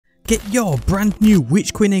Get your brand new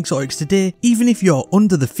Witch Queen exotics today, even if you're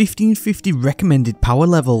under the 1550 recommended power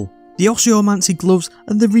level. The Osiomancy gloves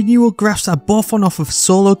and the Renewal grafts are both on offer for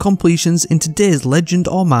solo completions in today's Legend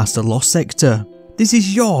or Master Lost sector. This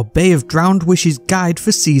is your Bay of Drowned Wishes guide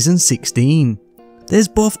for Season 16. There's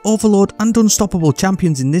both Overlord and Unstoppable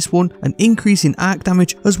champions in this one, an increase in arc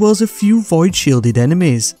damage as well as a few void shielded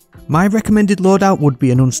enemies. My recommended loadout would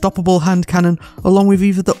be an Unstoppable hand cannon along with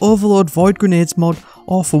either the Overlord Void Grenades mod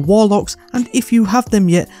or for Warlocks, and if you have them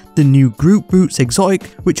yet, the new Group Boots exotic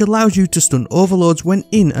which allows you to stun Overlords when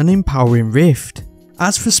in an Empowering Rift.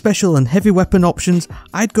 As for special and heavy weapon options,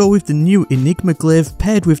 I'd go with the new Enigma Glaive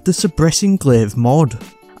paired with the Suppressing Glaive mod.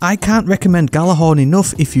 I can't recommend Galahorn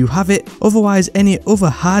enough if you have it, otherwise any other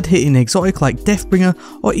hard hitting exotic like Deathbringer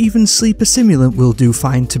or even Sleeper Simulant will do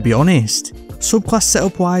fine, to be honest. Subclass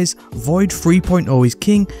setup wise, Void 3.0 is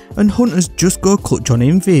king and Hunters just go clutch on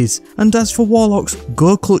Invis, and as for Warlocks,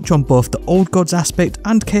 go clutch on both the Old Gods aspect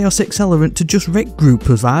and Chaos Accelerant to just wreck group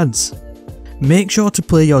of adds. Make sure to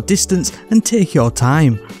play your distance and take your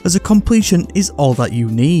time, as a completion is all that you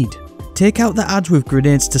need. Take out the adds with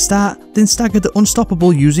grenades to start, then stagger the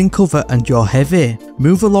Unstoppable using cover and your heavy.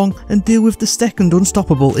 Move along and deal with the second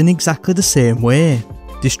Unstoppable in exactly the same way.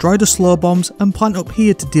 Destroy the slow bombs and plant up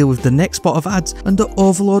here to deal with the next spot of adds and the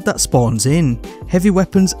Overlord that spawns in. Heavy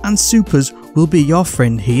weapons and supers will be your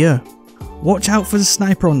friend here. Watch out for the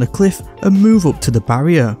sniper on the cliff and move up to the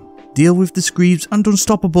barrier. Deal with the Screeves and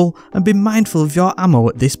Unstoppable and be mindful of your ammo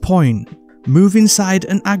at this point. Move inside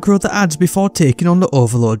and aggro the adds before taking on the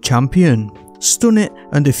Overlord champion. Stun it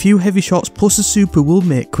and a few heavy shots plus a super will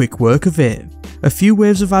make quick work of it. A few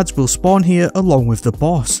waves of adds will spawn here along with the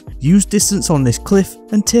boss. Use distance on this cliff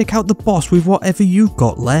and take out the boss with whatever you've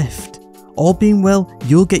got left. All being well,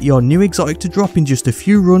 you'll get your new exotic to drop in just a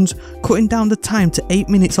few runs, cutting down the time to 8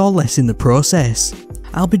 minutes or less in the process.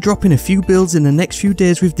 I'll be dropping a few builds in the next few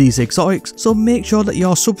days with these exotics, so make sure that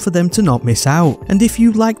you're sub for them to not miss out. And if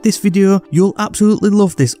you like this video, you'll absolutely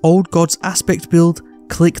love this Old Gods aspect build.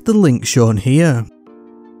 Click the link shown here.